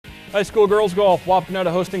High school girls golf, Wapak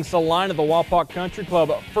hosting Celina at the Wapak Country Club.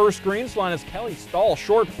 First green, Celina's Kelly Stahl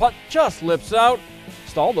short putt just lips out.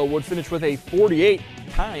 Stahl, though, would finish with a 48,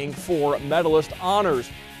 tying for medalist honors.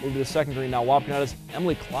 Move to the second green now. Wapak's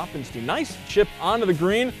Emily Kloppenstein. Nice chip onto the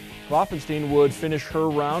green. Kloppenstein would finish her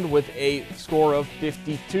round with a score of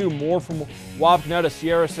 52. More from Wapak.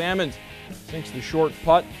 Sierra Salmons sinks the short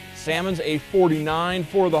putt. Salmons a 49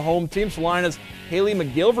 for the home team. Celina's Haley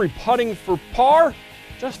McGilvery putting for par.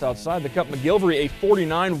 Just outside the cup, McGilvery a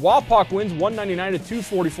 49. Wapak wins 199 to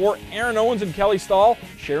 244. Aaron Owens and Kelly Stahl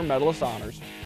share medalist honors.